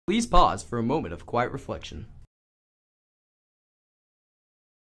Please pause for a moment of quiet reflection.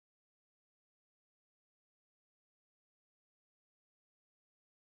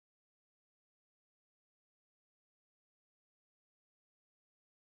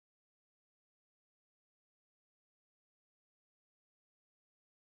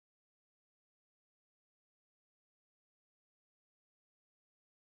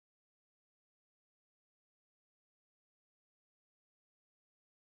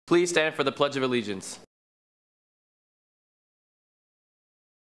 Please stand for the Pledge of Allegiance.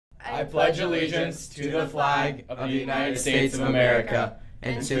 I pledge allegiance to the flag of the United States of America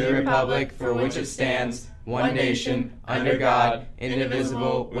and to the republic for which it stands, one nation, under God,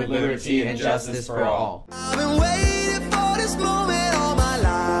 indivisible, with liberty and justice for all. I've been waiting for this moment all my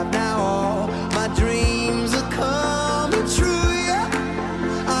life now. All my dreams are coming true, yeah.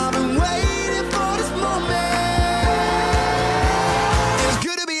 I've been waiting for this moment. It's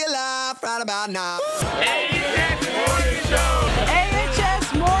good to be alive right about now. AHS Morning Show!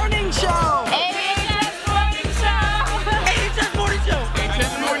 AHS Morning Show! AHS Morning Show! AHS Morning Show!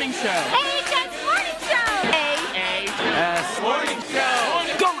 AHS Morning Show! AHS Morning Show! AHS Morning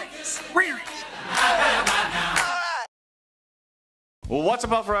Show! Go Rays! Rays! What's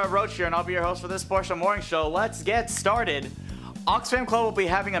up for our road here, and I'll be your host for this portion of the morning show. Let's get started. Oxfam Club will be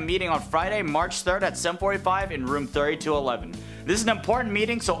having a meeting on Friday, March 3rd at 7:45 in room 3211. This is an important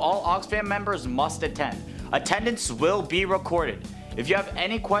meeting, so all Oxfam members must attend. Attendance will be recorded. If you have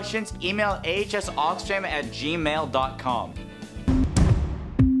any questions, email ahsoxfam@gmail.com.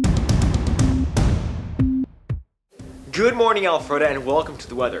 Good morning, Alfreda, and welcome to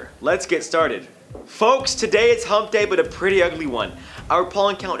the weather. Let's get started. Folks, today it's hump day, but a pretty ugly one. Our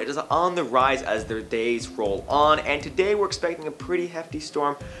pollen count is on the rise as the days roll on, and today we're expecting a pretty hefty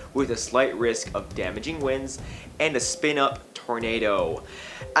storm with a slight risk of damaging winds and a spin-up tornado.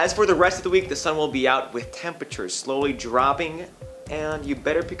 As for the rest of the week, the sun will be out with temperatures slowly dropping, and you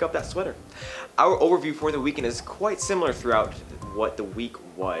better pick up that sweater. Our overview for the weekend is quite similar throughout what the week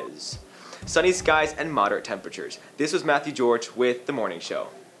was. Sunny skies and moderate temperatures. This was Matthew George with The Morning Show.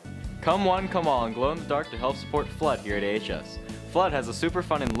 Come one, come all, and glow in the dark to help support Flood here at AHS. Flood has a super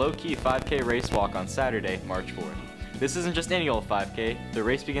fun and low-key 5K race walk on Saturday, March 4th. This isn't just any old 5K. The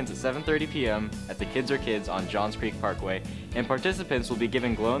race begins at 7:30 p.m. at the Kids Are Kids on Johns Creek Parkway, and participants will be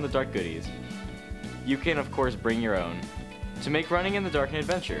given glow-in-the-dark goodies. You can, of course, bring your own. To make running in the dark an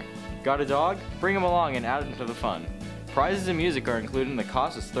adventure. Got a dog? Bring him along and add him to the fun. Prizes and music are included, and the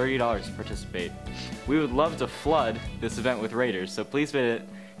cost is $30 to participate. We would love to flood this event with Raiders, so please visit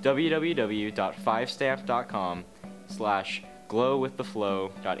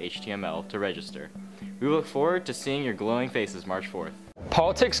www.5stamp.com/glowwiththeflow.html to register. We look forward to seeing your glowing faces March 4th.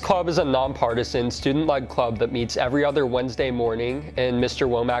 Politics Club is a nonpartisan, student-led club that meets every other Wednesday morning in Mr.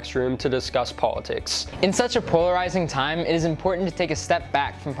 Womack's room to discuss politics. In such a polarizing time, it is important to take a step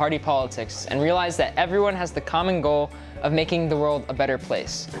back from party politics and realize that everyone has the common goal of making the world a better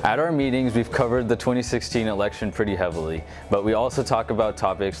place. At our meetings, we've covered the 2016 election pretty heavily, but we also talk about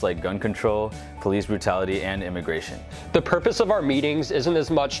topics like gun control, police brutality, and immigration. The purpose of our meetings isn't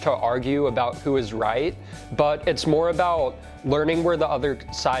as much to argue about who is right, but it's more about learning where the other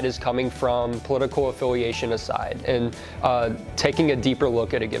side is coming from, political affiliation aside, and taking a deeper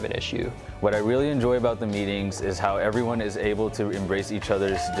look at a given issue. What I really enjoy about the meetings is how everyone is able to embrace each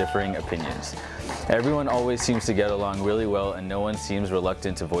other's differing opinions. Everyone always seems to get along really well, and no one seems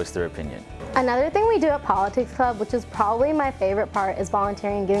reluctant to voice their opinion. Another thing we do at Politics Club, which is probably my favorite part, is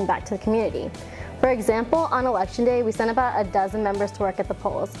volunteering and giving back to the community. For example, on election day, we sent about a dozen members to work at the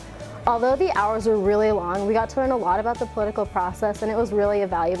polls. Although the hours were really long, we got to learn a lot about the political process, and it was really a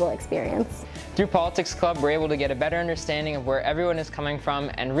valuable experience. Through Politics Club, we're able to get a better understanding of where everyone is coming from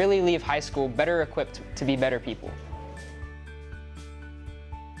and really leave high school better equipped to be better people.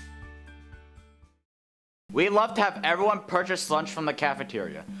 We'd love to have everyone purchase lunch from the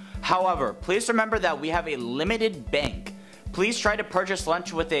cafeteria. However, please remember that we have a limited bank. Please try to purchase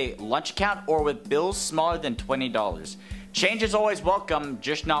lunch with a lunch account or with bills smaller than $20. Change is always welcome,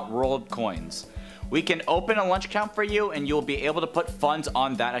 just not rolled coins. We can open a lunch account for you, and you'll be able to put funds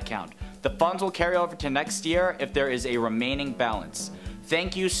on that account. The funds will carry over to next year if there is a remaining balance.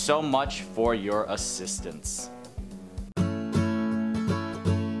 Thank you so much for your assistance.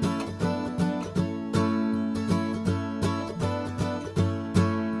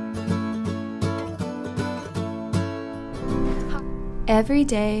 Every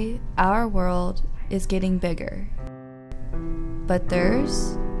day, our world is getting bigger, but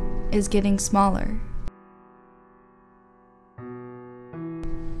theirs is getting smaller.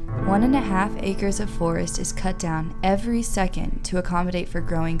 1.5 acres of forest is cut down every second to accommodate for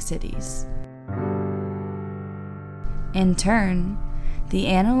growing cities. In turn, the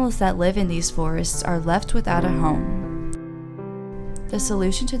animals that live in these forests are left without a home. The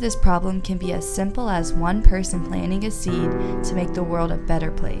solution to this problem can be as simple as one person planting a seed to make the world a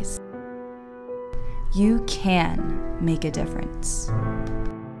better place. You can make a difference.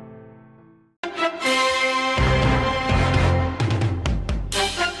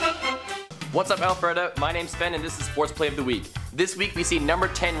 What's up, Alpharetta? My name's Ben, and this is Sports Play of the Week. This week, we see number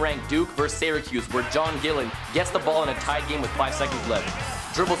 10 ranked Duke versus Syracuse, where John Gillen gets the ball in a tied game with 5 seconds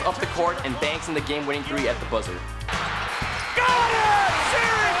left, dribbles up the court, and banks in the game-winning 3 at the buzzer. Got it!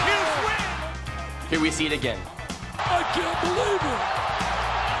 Syracuse win! Here we see it again. I can't believe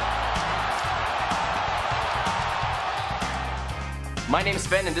it! My name's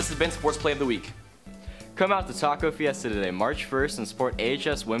Ben, and this has been Sports Play of the Week. Come out to Taco Fiesta today, March 1st, and support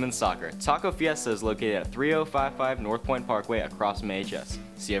AHS Women's Soccer. Taco Fiesta is located at 3055 North Point Parkway across from AHS.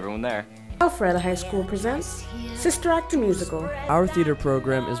 See everyone there. Alpharetta High School presents Sister Act the Musical. Our theater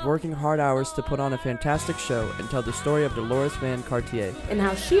program is working hard hours to put on a fantastic show and tell the story of Dolores Van Cartier. And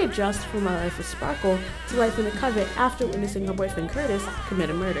how she adjusts from a life of sparkle to life in the convent after witnessing her boyfriend Curtis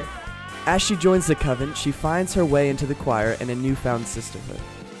commit a murder. As she joins the convent, she finds her way into the choir and a newfound sisterhood.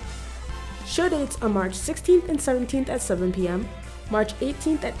 Show dates are March 16th and 17th at 7 p.m., March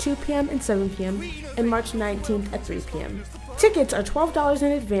 18th at 2 p.m. and 7 p.m., and March 19th at 3 p.m. Tickets are $12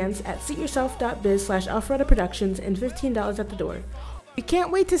 in advance at seatyourself.biz/Alpharetta Productions and $15 at the door. We can't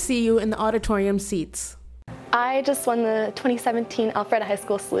wait to see you in the auditorium seats. I just won the 2017 Alpharetta High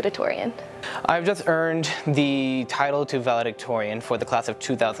School Salutatorian. I've just earned the title to valedictorian for the class of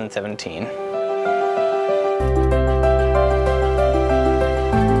 2017.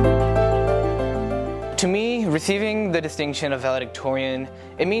 To me, receiving the distinction of valedictorian,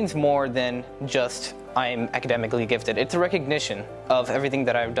 it means more than just I'm academically gifted. It's a recognition of everything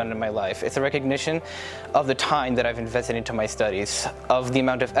that I've done in my life. It's a recognition of the time that I've invested into my studies, of the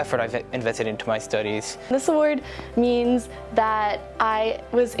amount of effort I've invested into my studies. This award means that I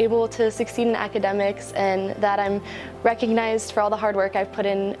was able to succeed in academics and that I'm recognized for all the hard work I've put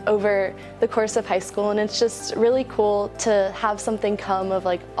in over the course of high school, and it's just really cool to have something come of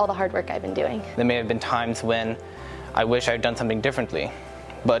like all the hard work I've been doing. There may have been times when I wish I'd done something differently,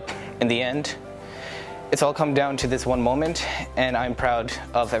 but in the end, it's all come down to this one moment, and I'm proud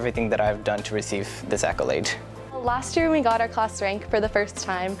of everything that I've done to receive this accolade. Last year when we got our class rank for the first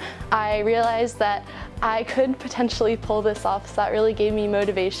time, I realized that I could potentially pull this off, so that really gave me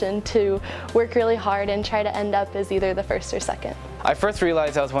motivation to work really hard and try to end up as either the first or second. I first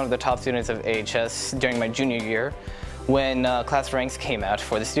realized I was one of the top students of AHS during my junior year when class ranks came out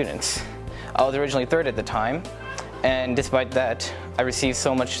for the students. I was originally third at the time, and despite that, I received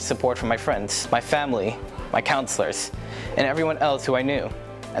so much support from my friends, my family, my counselors, and everyone else who I knew.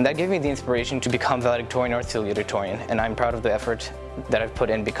 And that gave me the inspiration to become valedictorian or salutatorian, and I'm proud of the effort that I've put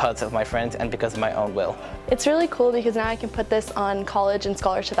in because of my friends and because of my own will. It's really cool because now I can put this on college and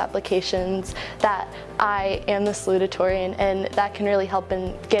scholarship applications that I am the salutatorian, and that can really help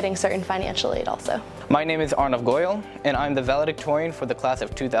in getting certain financial aid also. My name is Arnav Goyal, and I'm the valedictorian for the class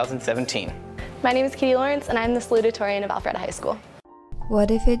of 2017. My name is Katie Lawrence, and I'm the salutatorian of Alpharetta High School.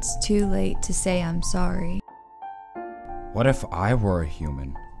 What if it's too late to say I'm sorry? What if I were a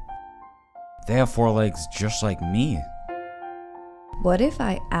human? They have 4 legs just like me. What if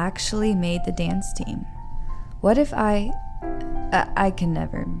I actually made the dance team? What if I can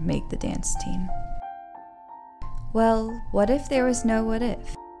never make the dance team. Well, what if there was no what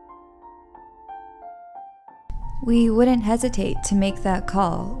if? We wouldn't hesitate to make that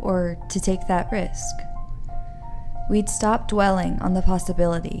call or to take that risk. We'd stop dwelling on the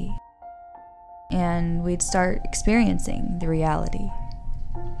possibility, and we'd start experiencing the reality.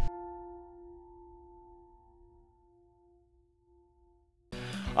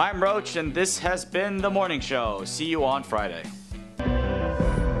 I'm Roach, and this has been The Morning Show. See you on Friday.